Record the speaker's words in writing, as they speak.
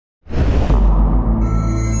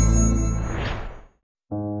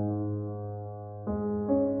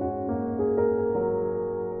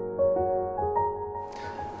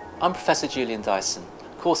I'm Professor Julian Dyson,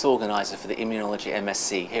 course organiser for the Immunology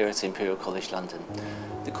MSc here at Imperial College London.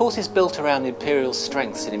 The course is built around Imperial's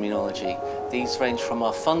strengths in immunology. These range from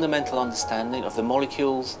our fundamental understanding of the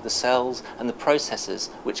molecules, the cells and the processes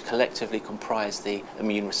which collectively comprise the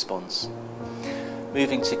immune response,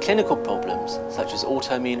 moving to clinical problems such as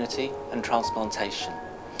autoimmunity and transplantation,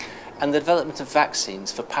 and the development of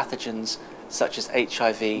vaccines for pathogens such as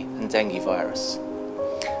HIV and dengue virus.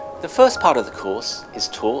 The first part of the course is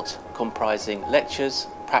taught, comprising lectures,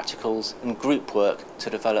 practicals and group work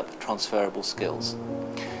to develop transferable skills.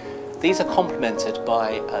 These are complemented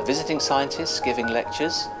by visiting scientists giving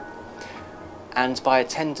lectures and by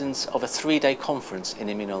attendance of a 3-day conference in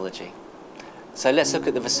immunology. So let's look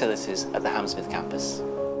at the facilities at the Hammersmith Campus.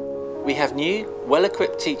 We have new,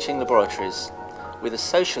 well-equipped teaching laboratories with a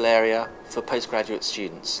social area for postgraduate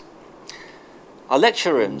students. Our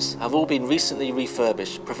lecture rooms have all been recently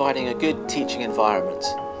refurbished, providing a good teaching environment,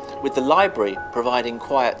 with the library providing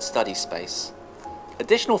quiet study space.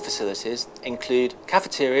 Additional facilities include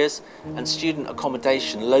cafeterias and student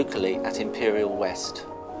accommodation locally at Imperial West.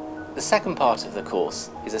 The second part of the course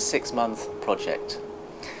is a 6-month project,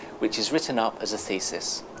 which is written up as a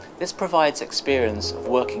thesis. This provides experience of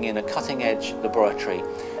working in a cutting-edge laboratory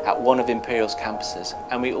at one of Imperial's campuses,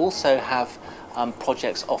 and we also have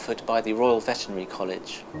projects offered by the Royal Veterinary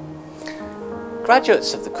College.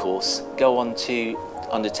 Graduates of the course go on to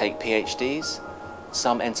undertake PhDs,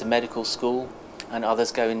 some enter medical school, and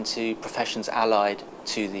others go into professions allied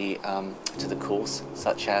to the course,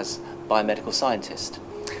 such as biomedical scientist.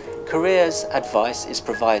 Careers advice is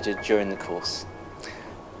provided during the course.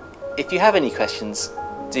 If you have any questions,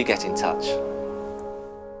 do get in touch.